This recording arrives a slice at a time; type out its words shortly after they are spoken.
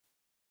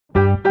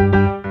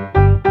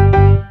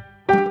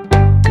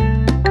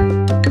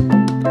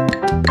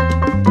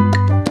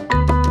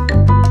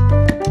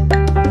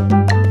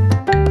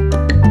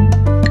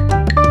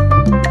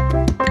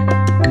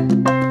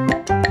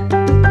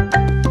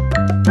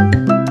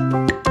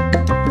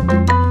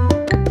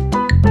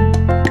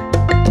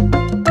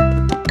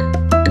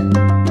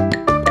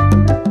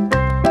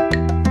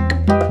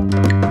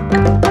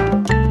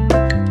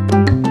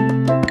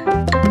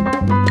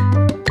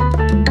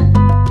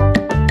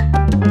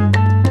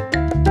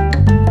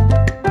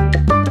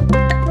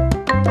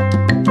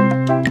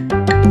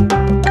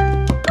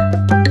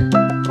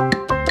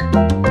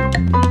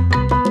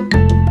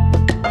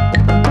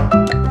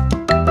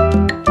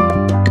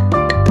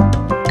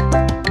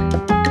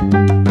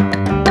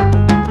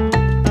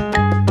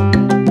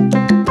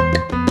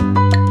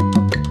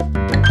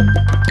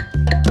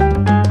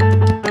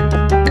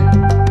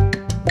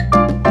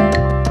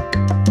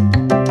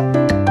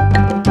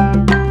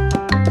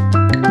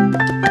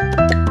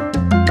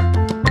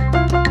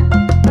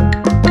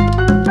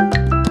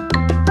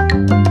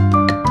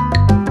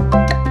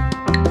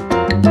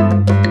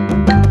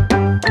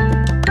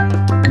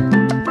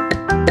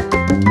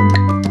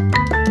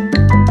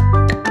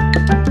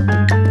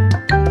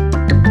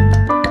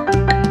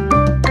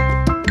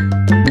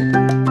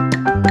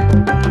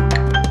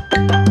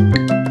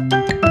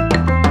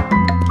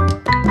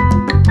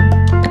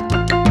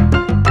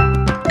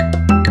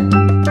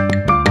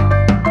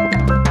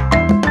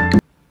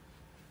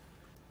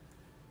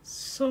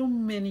So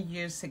many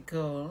years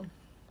ago,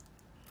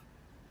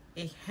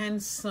 a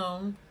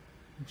handsome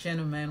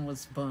gentleman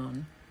was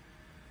born,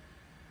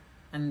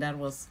 and that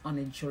was on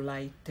a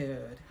July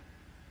 3rd.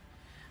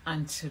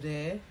 And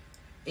today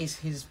is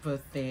his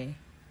birthday.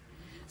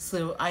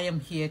 So I am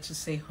here to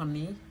say,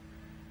 honey,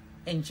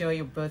 enjoy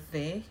your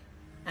birthday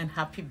and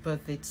happy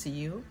birthday to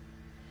you.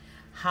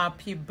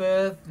 Happy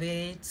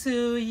birthday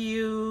to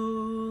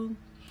you.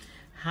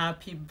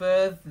 Happy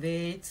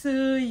birthday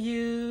to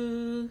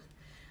you.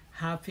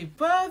 Happy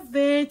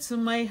birthday to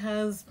my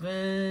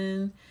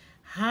husband.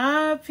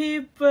 Happy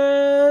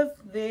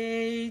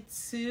birthday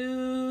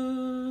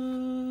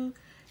to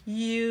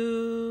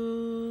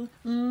you.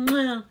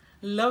 Mwah.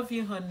 Love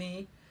you,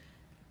 honey.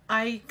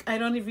 I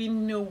don't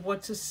even know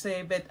what to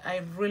say, but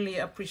I really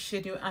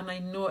appreciate you, and I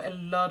know a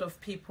lot of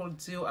people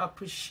do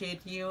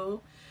appreciate you.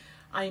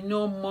 I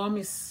know mom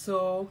is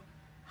so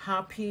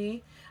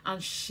happy,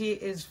 and she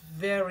is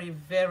very,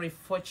 very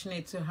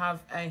fortunate to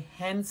have a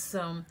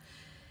handsome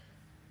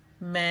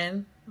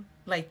man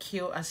like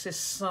you as a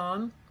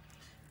son.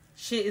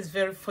 She is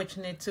very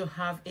fortunate to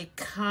have a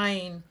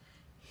kind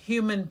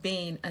human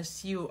being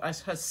as you as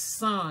her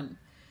son.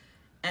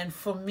 And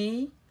for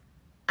me,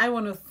 I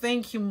want to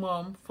thank you,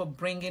 Mom, for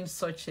bringing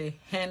such a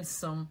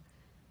handsome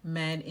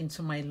man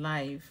into my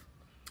life.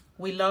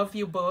 We love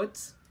you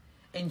both.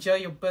 Enjoy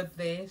your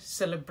birthday.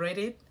 Celebrate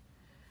it.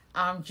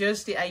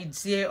 Just the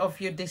idea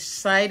of you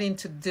deciding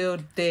to do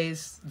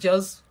this,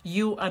 just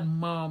you and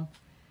Mom,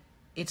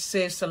 it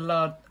says a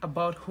lot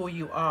about who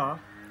you are.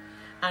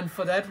 And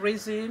for that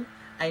reason,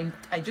 I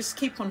just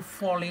keep on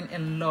falling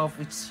in love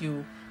with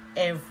you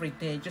every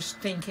day, just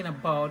thinking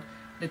about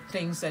the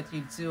things that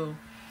you do.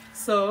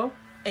 So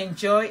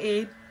enjoy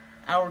it.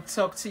 I will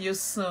talk to you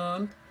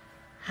soon.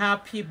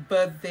 Happy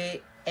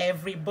birthday.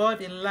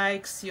 Everybody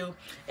likes you.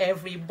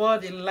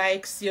 Everybody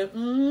likes you.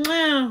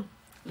 Mwah!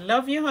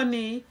 Love you,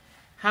 honey.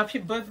 Happy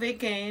birthday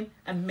again,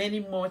 and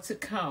many more to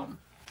come.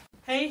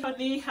 Hey,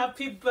 honey,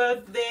 happy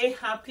birthday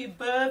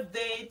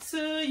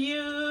to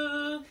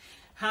you.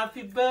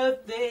 Happy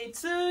birthday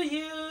to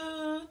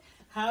you.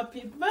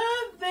 Happy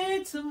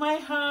birthday to my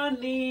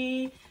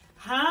honey.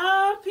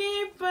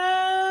 Happy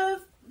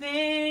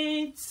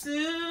birthday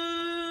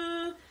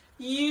to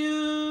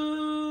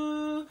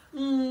you.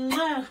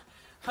 Mwah.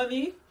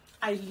 Honey,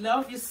 I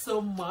love you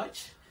so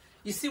much.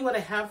 You see what I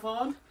have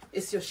on?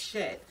 It's your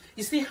shirt.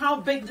 You see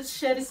how big this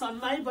shirt is on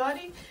my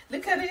body?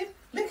 Look at it.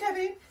 Look at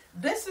it.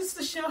 This is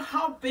to show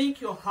how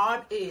big your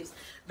heart is,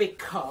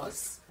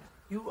 because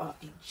you are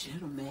a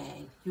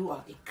gentleman. You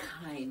are a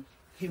kind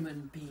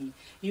human being.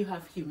 You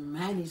have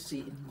humanity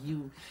in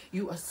you.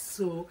 You are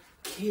so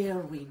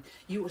caring.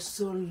 You are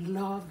so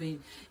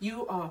loving.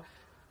 You are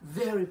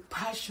very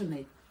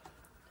passionate.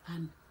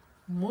 And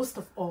most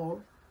of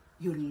all,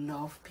 you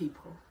love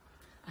people.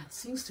 And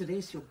since today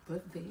is your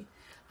birthday,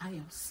 I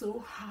am so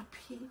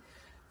happy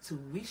to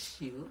wish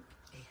you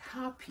a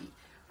happy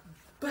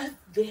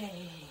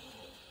birthday.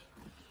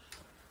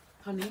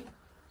 Honey,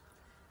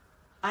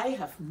 I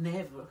have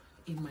never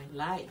in my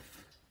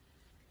life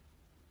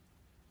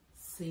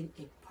seen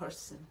a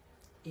person,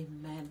 a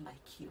man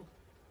like you.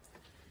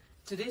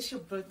 Today's your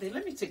birthday.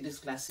 Let me take these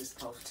glasses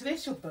off.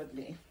 Today's your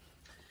birthday.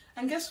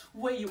 And guess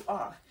where you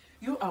are?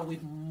 You are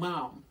with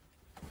Mom.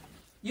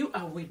 You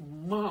are with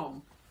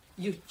Mom.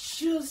 You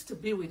choose to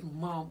be with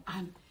Mom,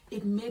 and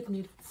it made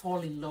me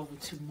fall in love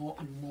with you more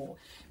and more.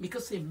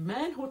 Because a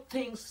man who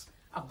thinks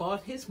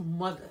about his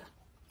mother,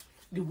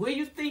 the way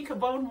you think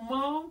about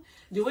Mom,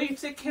 the way you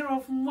take care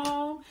of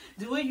Mom,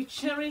 the way you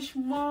cherish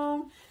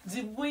Mom,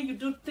 the way you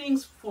do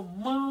things for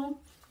Mom,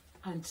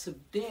 and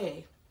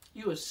today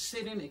you are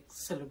sitting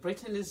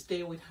celebrating this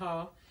day with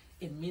her,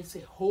 it means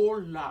a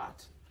whole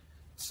lot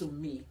to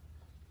me.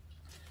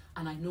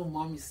 And I know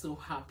Mom is so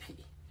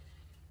happy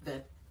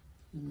that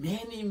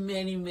many,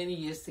 many, many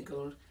years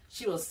ago,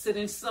 she was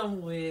sitting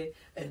somewhere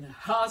in a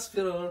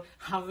hospital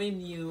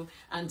having you,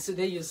 and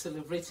today you're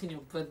celebrating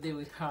your birthday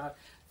with her.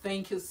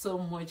 Thank you so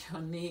much,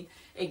 honey.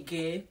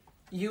 Again,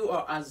 you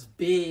are as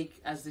big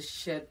as the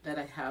shirt that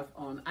I have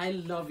on. I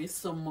love you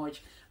so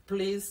much.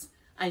 Please,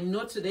 I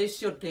know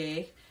today's your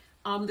day.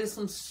 There's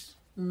some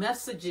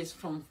messages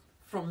from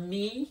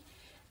me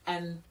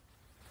and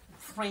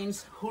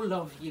friends who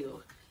love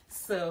you.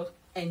 So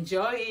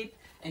enjoy it.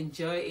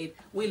 Enjoy it.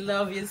 We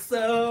love you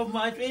so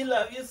much. We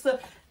love you so.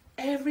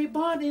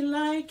 Everybody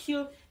like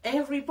you.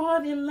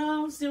 Everybody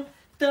loves you.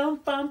 Dum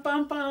pam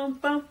pam pam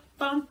pam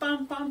pam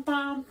pam pam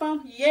pam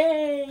pam.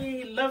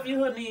 Yay! Love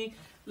you, honey.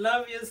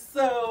 Love you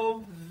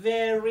so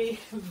very,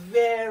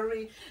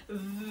 very,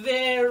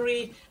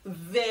 very,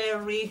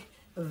 very,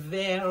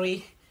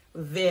 very,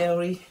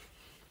 very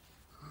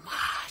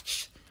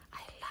much.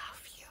 I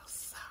love you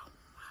so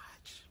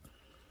much.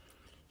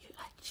 You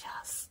are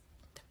just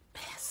the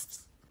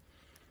best.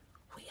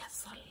 We are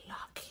so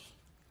lucky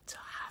to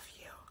have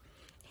you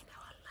in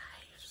our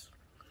lives.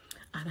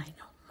 And I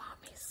know Mom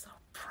is so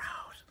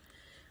proud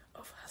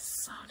of her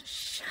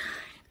sunshine.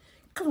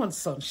 Come on,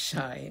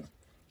 sunshine.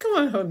 Come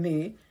on,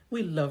 honey.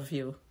 We love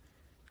you.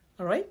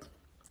 All right?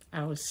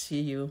 I will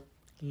see you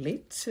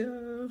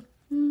later.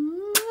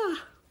 Mwah.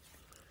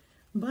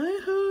 Bye,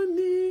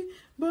 honey.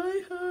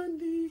 Bye,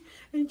 honey.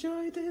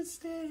 Enjoy this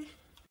day.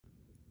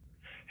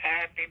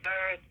 Happy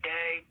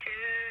birthday to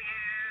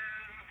you.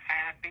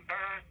 Happy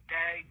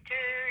birthday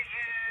to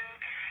you.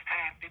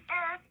 Happy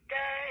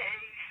birthday,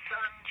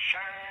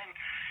 sunshine.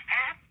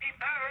 Happy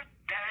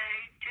birthday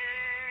to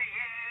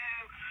you.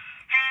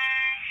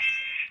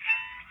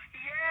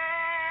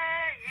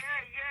 Yeah.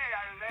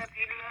 I love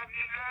you, love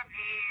you, love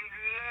you.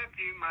 Love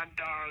you, my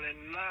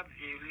darling. Love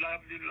you,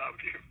 love you, love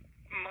you.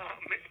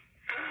 Mommy.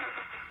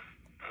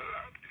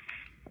 Love you.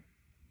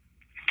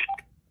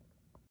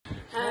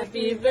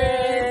 Happy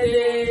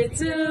birthday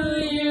to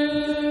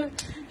you.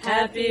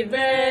 Happy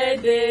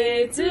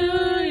birthday to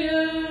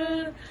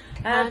you.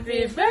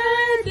 Happy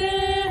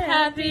birthday,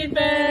 happy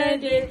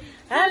birthday,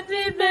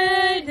 happy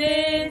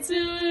birthday to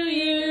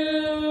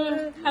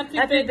you. Happy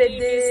birthday,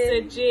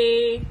 Mr.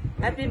 J.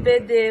 Happy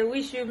birthday.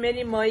 Wish you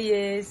many more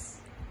years.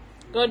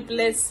 God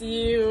bless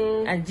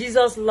you. And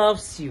Jesus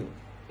loves you.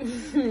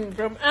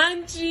 From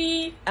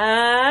Angie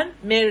And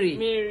Mary.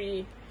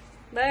 Mary.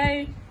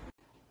 Bye.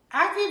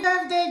 Happy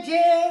birthday,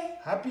 Jay!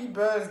 Happy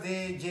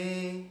birthday,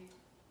 Jay.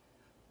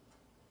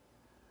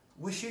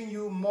 Wishing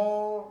you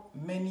more,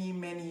 many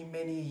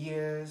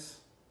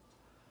years.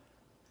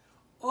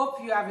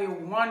 Hope you have a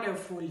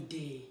wonderful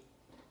day.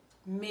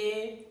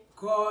 May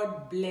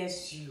God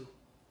bless you.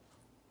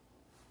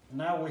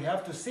 Now we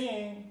have to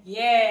sing.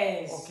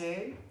 Yes.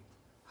 Okay.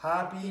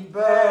 Happy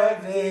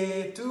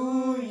birthday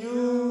to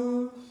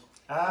you.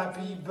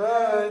 Happy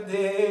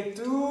birthday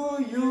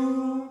to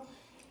you.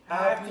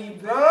 Happy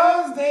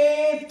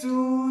birthday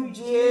to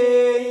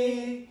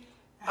Jay.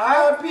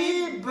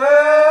 Happy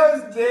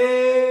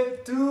birthday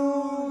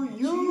to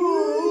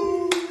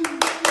you.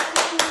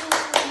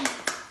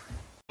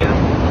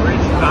 We're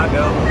in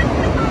Chicago.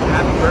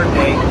 Happy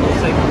birthday. We'll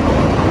say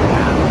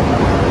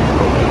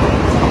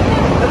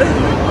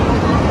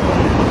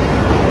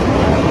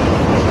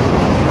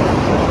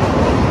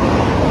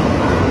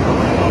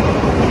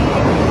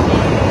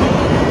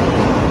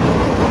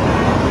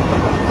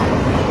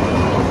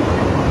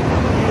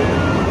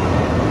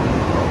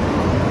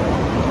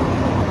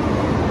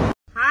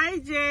Hi,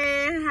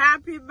 Jay.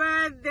 Happy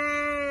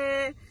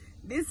birthday.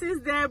 This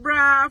is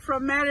Deborah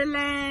from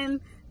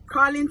Maryland,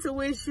 calling to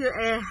wish you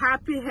a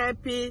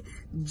happy,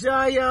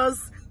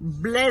 joyous,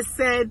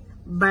 blessed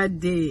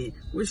birthday.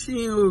 Wishing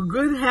you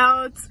good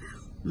health,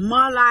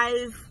 more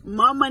life,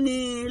 more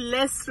money,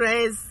 less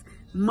stress,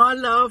 more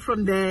love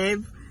from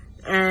Deb,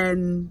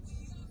 and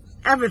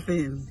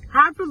everything.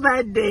 Happy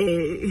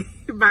birthday.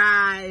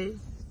 Bye.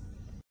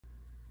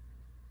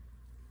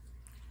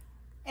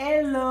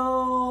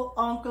 Hello,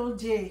 Uncle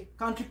J,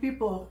 country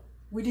people.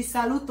 With the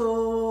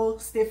saluto,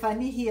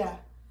 Stephanie here.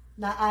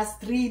 Na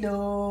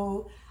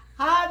Astrido.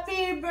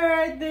 Happy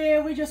birthday.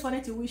 We just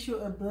wanted to wish you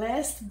a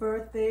blessed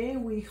birthday.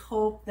 We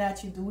hope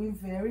that you're doing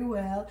very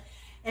well.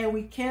 And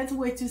we can't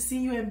wait to see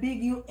you and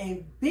big you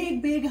a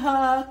big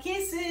hug.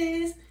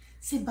 Kisses.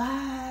 Say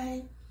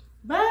bye.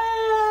 Bye.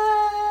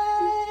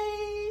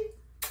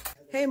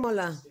 Hey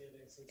Mola,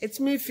 it's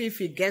me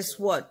Fifi. Guess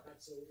what?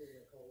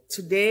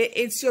 Today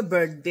it's your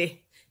birthday.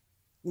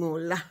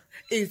 Mola,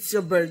 it's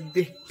your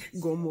birthday.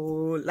 Go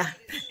Mola,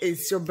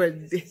 it's your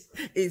birthday.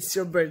 It's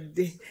your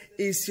birthday.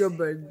 It's your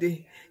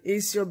birthday.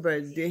 It's your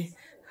birthday.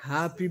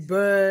 Happy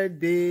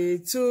birthday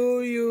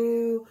to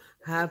you.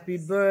 Happy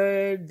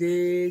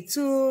birthday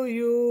to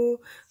you.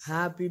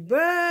 Happy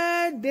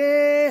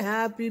birthday.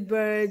 Happy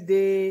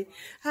birthday.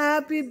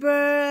 Happy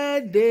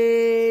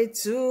birthday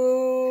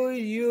to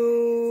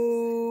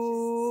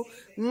you.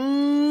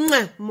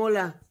 Mwah,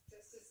 Mola.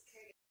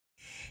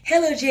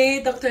 Hello,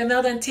 Jay. Dr.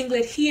 Imelda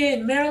Tinglet here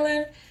in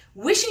Maryland.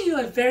 Wishing you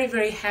a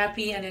very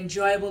happy and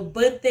enjoyable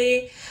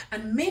birthday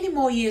and many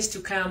more years to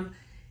come.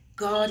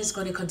 God is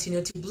going to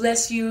continue to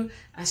bless you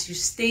as you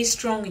stay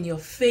strong in your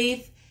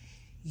faith.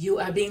 You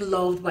are being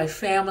loved by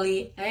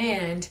family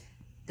and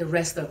the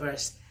rest of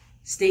us.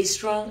 Stay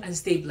strong and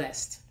stay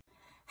blessed.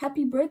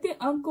 Happy birthday,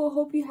 Uncle.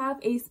 Hope you have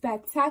a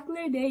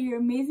spectacular day. You're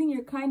amazing,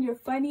 you're kind, you're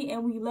funny,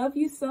 and we love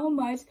you so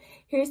much.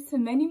 Here's to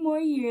many more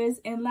years.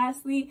 And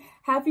lastly,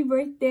 happy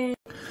birthday.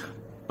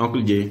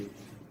 Uncle Jay,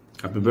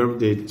 happy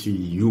birthday to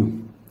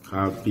you.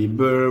 Happy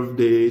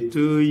birthday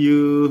to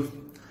you.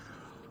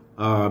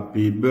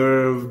 Happy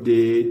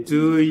birthday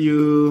to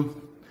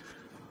you.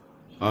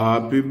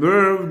 Happy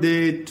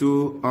birthday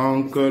to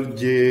Uncle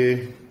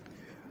Jay.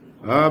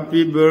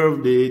 Happy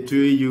birthday to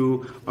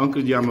you.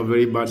 Uncle Jay, I'm a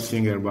very bad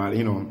singer, but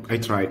I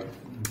tried.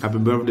 Happy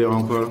birthday,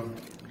 Uncle.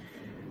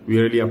 We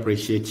really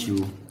appreciate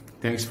you.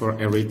 Thanks for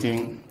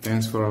everything.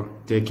 Thanks for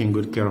taking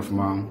good care of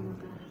Mom.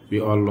 We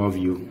all love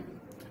you.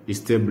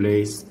 Stay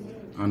blessed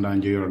and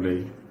enjoy your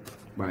day.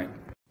 Bye.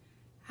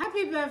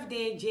 Happy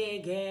birthday, Jay,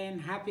 again.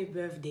 Happy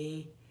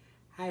birthday.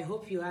 I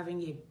hope you're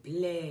having a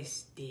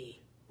blessed day,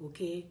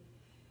 okay?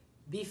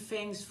 Be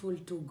thankful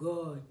to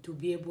God to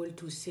be able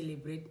to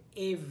celebrate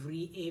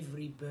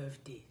every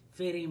birthday.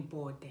 Very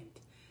important.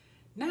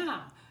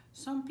 Now,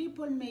 some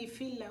people may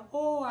feel like,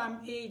 oh, I'm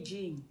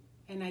aging.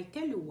 And I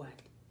tell you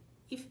what,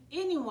 if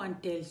anyone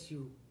tells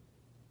you,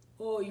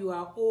 oh, you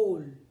are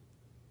old,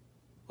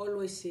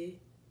 always say,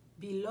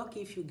 be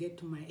lucky if you get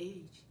to my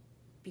age.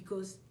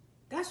 Because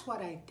that's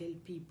what I tell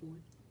people.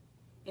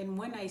 And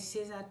when I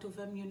say that to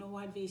them, you know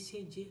what they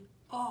say, Jay?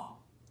 Oh,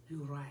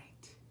 you're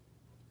right.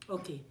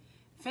 Okay,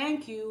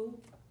 thank you.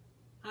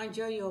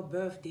 Enjoy your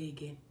birthday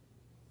again.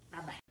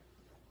 Bye-bye.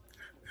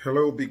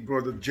 Hello, Big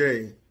Brother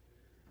Jay.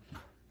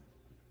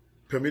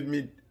 Permit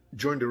me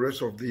join the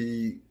rest of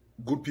the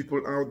good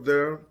people out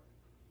there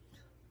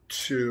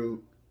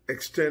to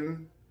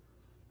extend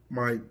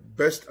my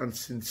best and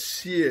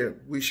sincere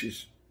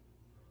wishes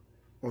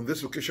on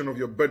this occasion of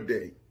your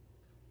birthday.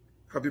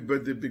 Happy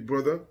birthday, Big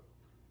Brother.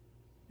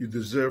 You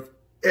deserve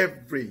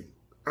every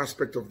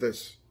aspect of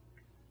this.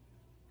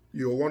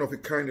 You're one of a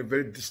kind, a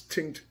very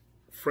distinct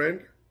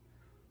friend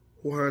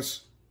who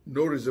has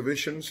no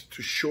reservations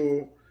to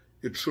show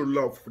your true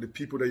love for the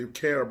people that you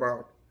care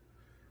about.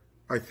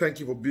 I thank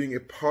you for being a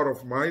part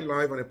of my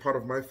life and a part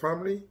of my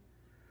family.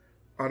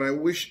 And I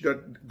wish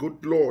that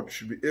good Lord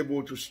should be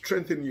able to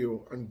strengthen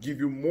you and give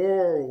you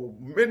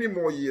many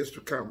more years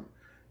to come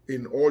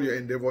in all your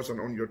endeavors and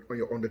on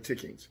your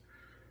undertakings.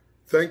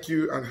 Thank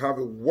you and have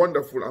a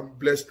wonderful and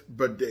blessed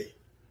birthday.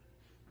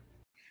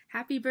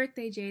 Happy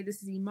birthday, Jay.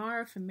 This is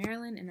Imara from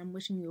Maryland, and I'm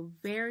wishing you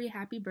a very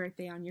happy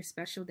birthday on your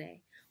special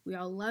day. We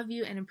all love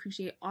you and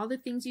appreciate all the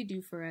things you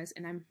do for us,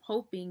 and I'm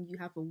hoping you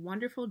have a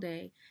wonderful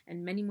day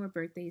and many more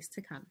birthdays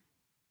to come.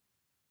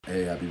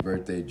 Hey, happy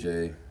birthday,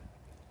 Jay.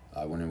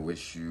 I want to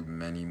wish you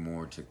many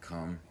more to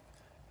come.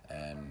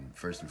 And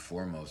first and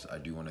foremost, I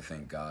do want to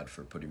thank God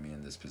for putting me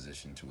in this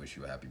position to wish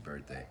you a happy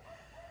birthday.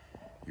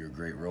 You're a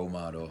great role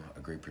model, a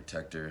great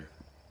protector,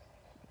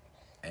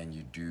 and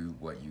you do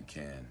what you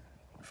can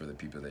for the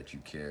people that you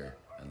care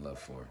and love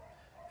for.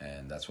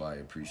 And that's why I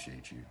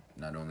appreciate you,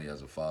 not only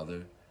as a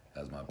father,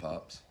 as my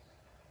pops,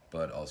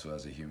 but also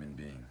as a human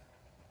being.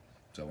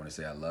 So I want to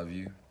say I love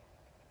you,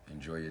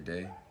 enjoy your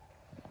day,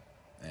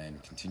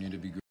 and continue to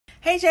be great.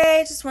 Hey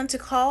Jay, just want to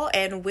call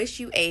and wish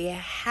you a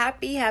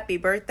happy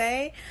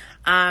birthday.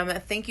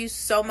 Thank you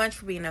so much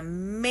for being an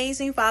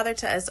amazing father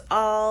to us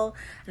all,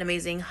 an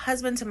amazing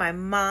husband to my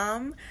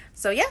mom.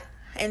 So yeah,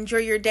 enjoy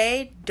your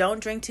day. Don't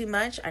drink too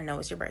much. I know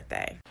it's your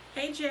birthday.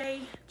 Hey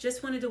Jay,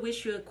 just wanted to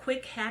wish you a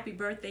quick happy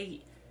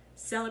birthday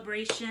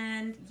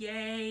celebration.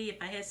 Yay. If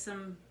I had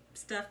some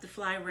stuff to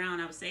fly around,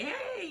 I would say,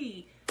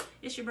 hey,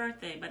 it's your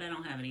birthday, but I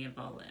don't have any of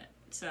all that.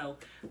 So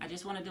I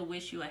just wanted to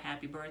wish you a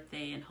happy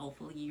birthday, and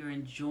hopefully you're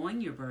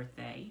enjoying your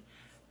birthday.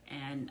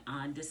 And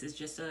this is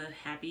just a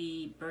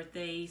happy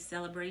birthday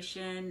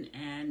celebration,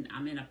 and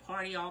I'm in a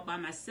party all by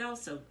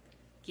myself. So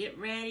get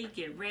ready.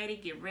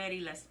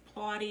 Let's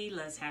party.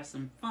 Let's have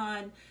some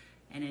fun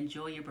and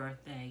enjoy your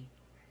birthday.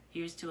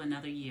 Here's to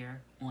another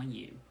year on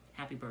you.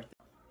 Happy birthday.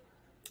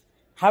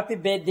 Happy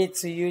birthday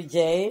to you,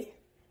 Jay.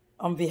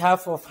 On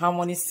behalf of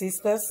Harmony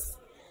Sisters,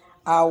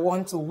 I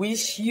want to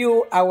wish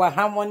you, our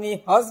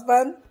Harmony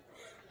husband,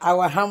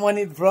 our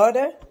Harmony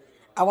brother,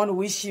 I want to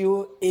wish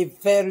you a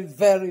very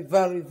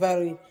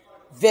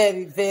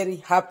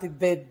happy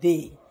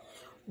birthday.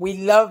 We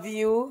love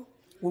you.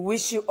 We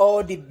wish you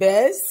all the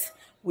best.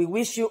 We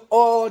wish you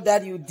all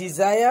that you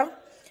desire.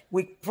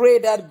 We pray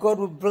that God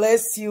will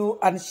bless you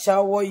and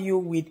shower you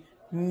with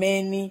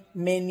many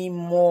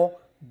more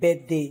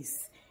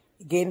birthdays.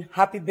 Again,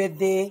 happy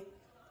birthday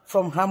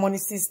from Harmony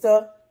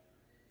Sister.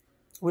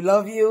 We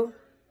love you.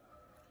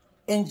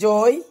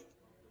 Enjoy.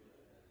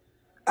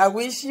 I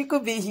wish you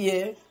could be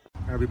here.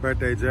 Happy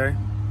birthday, Jay.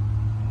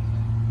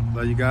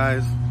 Love you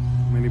guys.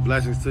 Many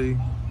blessings to you.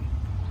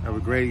 Have a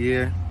great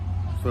year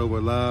filled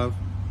with love,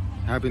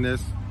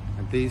 happiness,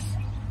 and peace.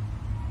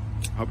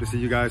 Hope to see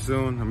you guys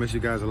soon. I miss you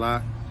guys a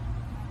lot.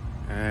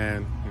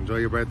 And enjoy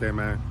your birthday,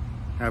 man.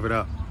 Have it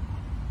up.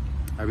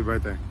 Happy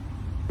birthday.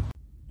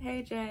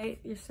 Hey Jay,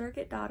 your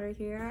circuit daughter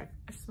here.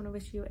 I just want to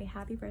wish you a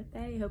happy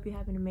birthday. I hope you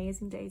have an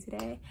amazing day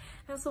today.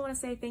 I also want to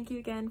say thank you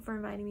again for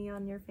inviting me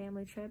on your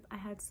family trip. I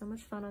had so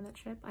much fun on that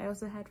trip. I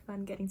also had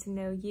fun getting to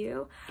know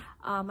you.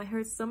 I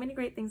heard so many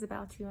great things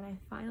about you, and I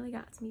finally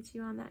got to meet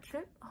you on that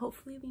trip.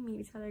 Hopefully we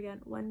meet each other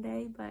again one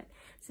day, but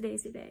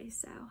today's your day,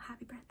 so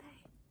happy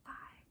birthday.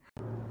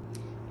 Bye.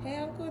 Hey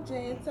Uncle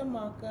Jay, it's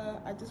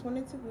Amaka. I just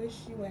wanted to wish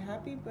you a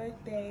happy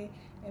birthday,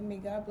 and may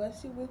God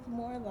bless you with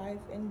more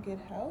life and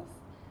good health.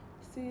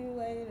 See you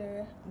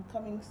later. I'm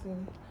coming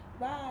soon.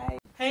 Bye.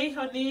 Hey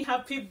honey,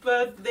 happy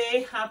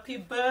birthday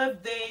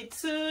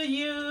to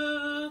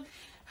you.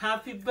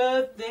 Happy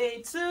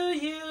birthday to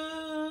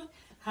you.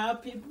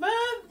 Happy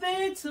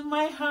birthday to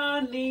my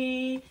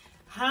honey.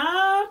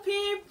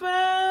 Happy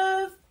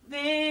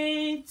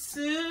birthday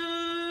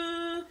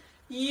to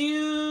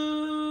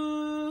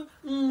you.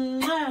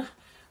 Mwah.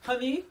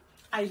 Honey,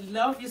 I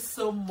love you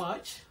so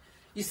much.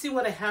 You see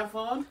what I have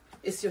on?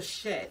 It's your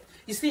shirt.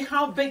 You see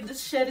how big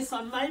this shirt is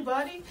on my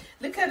body?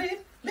 Look at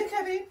it. Look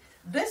at it.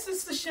 This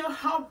is to show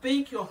how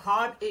big your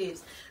heart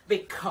is,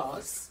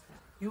 because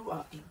you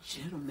are a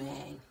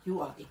gentleman.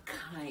 You are a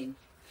kind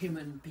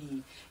human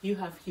being. You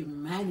have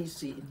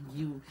humanity in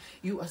you.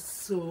 You are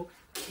so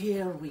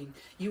caring.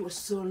 You are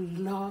so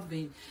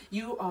loving.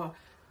 You are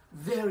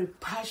very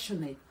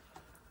passionate.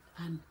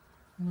 And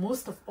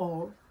most of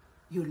all,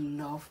 you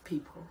love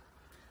people.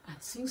 And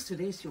since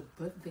today is your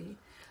birthday,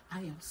 I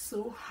am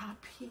so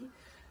happy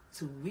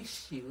to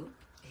wish you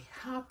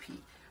a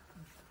happy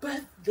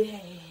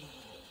birthday.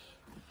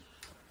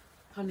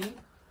 Honey,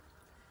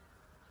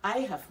 I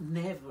have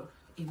never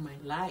in my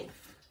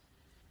life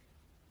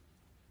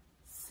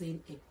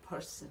seen a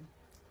person,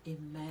 a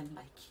man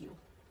like you.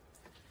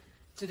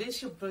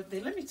 Today's your birthday.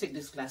 Let me take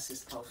these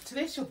glasses off.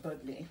 Today's your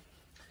birthday.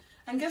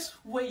 And guess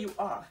where you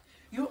are?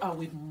 You are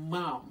with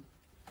Mom.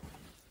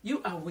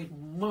 You are with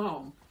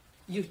Mom.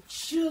 You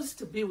choose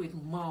to be with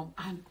Mom,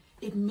 and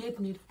it made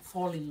me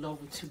fall in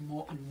love with you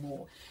more and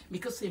more.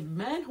 Because a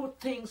man who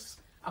thinks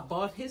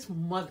about his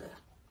mother,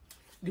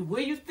 the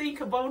way you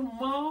think about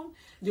Mom,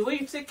 the way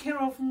you take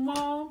care of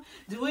Mom,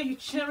 the way you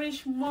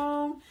cherish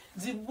Mom,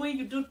 the way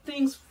you do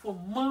things for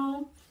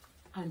Mom,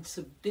 and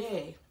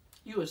today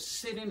you are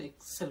sitting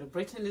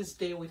celebrating this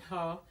day with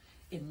her,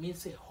 it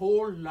means a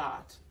whole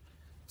lot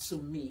to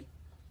me.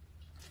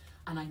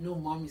 And I know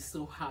Mom is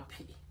so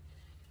happy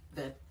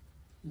that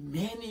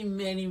many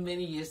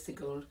years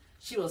ago,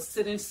 she was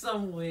sitting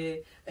somewhere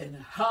in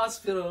a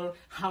hospital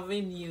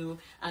having you,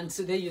 and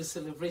today you're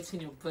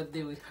celebrating your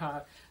birthday with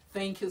her.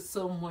 Thank you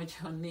so much,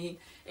 honey.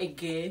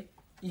 Again,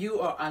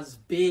 you are as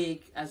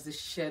big as the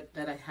shirt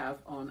that I have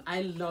on.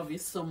 I love you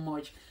so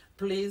much.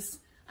 Please,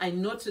 I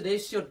know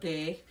today's your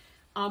day.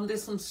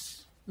 There's some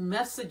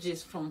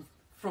messages from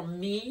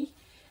me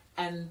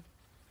and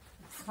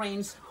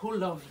friends who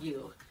love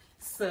you.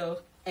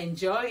 So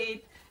enjoy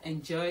it.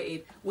 Enjoy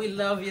it. We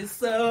love you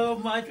so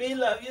much. We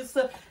love you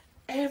so.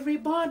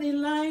 Everybody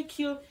like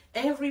you.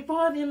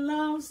 Everybody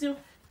loves you.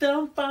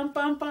 Dum pam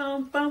pam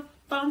pam pam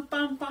pam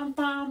pam pam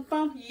pam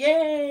pam.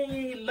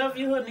 Yay! Love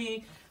you,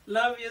 honey.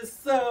 Love you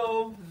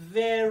so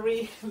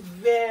very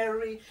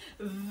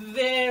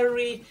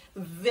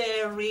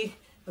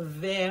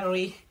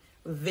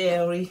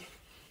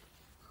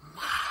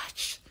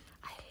much.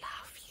 I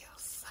love you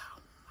so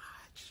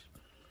much.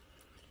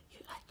 You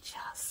are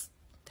just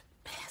the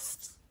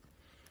best.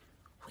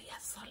 We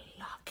are so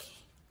lucky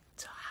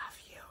to have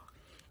you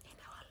in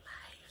our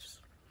lives.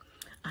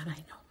 And I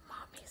know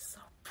Mommy is so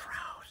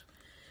proud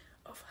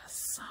of her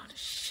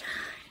sunshine.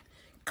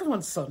 Come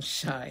on,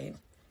 sunshine.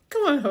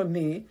 Come on,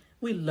 honey.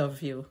 We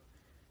love you.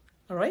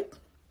 All right?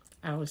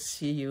 I will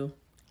see you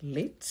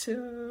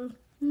later.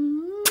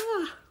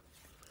 Mwah.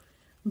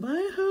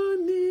 Bye,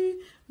 honey.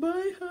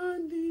 Bye,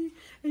 honey.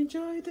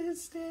 Enjoy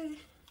this day.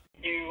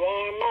 You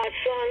are my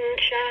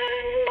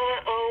sunshine, my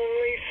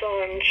only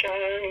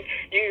sunshine.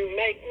 You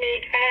make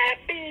me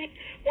happy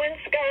when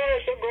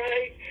skies are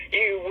gray.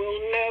 You will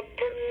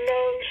never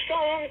know,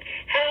 son,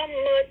 how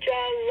much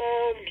I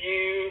love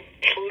you.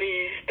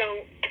 Please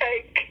don't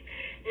take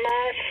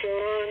my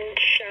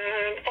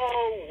sunshine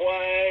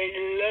away.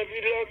 Love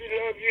you, love you,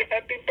 love you.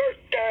 Happy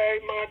birthday,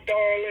 my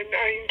darling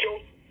angel.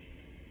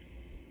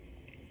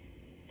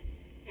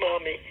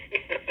 Mommy.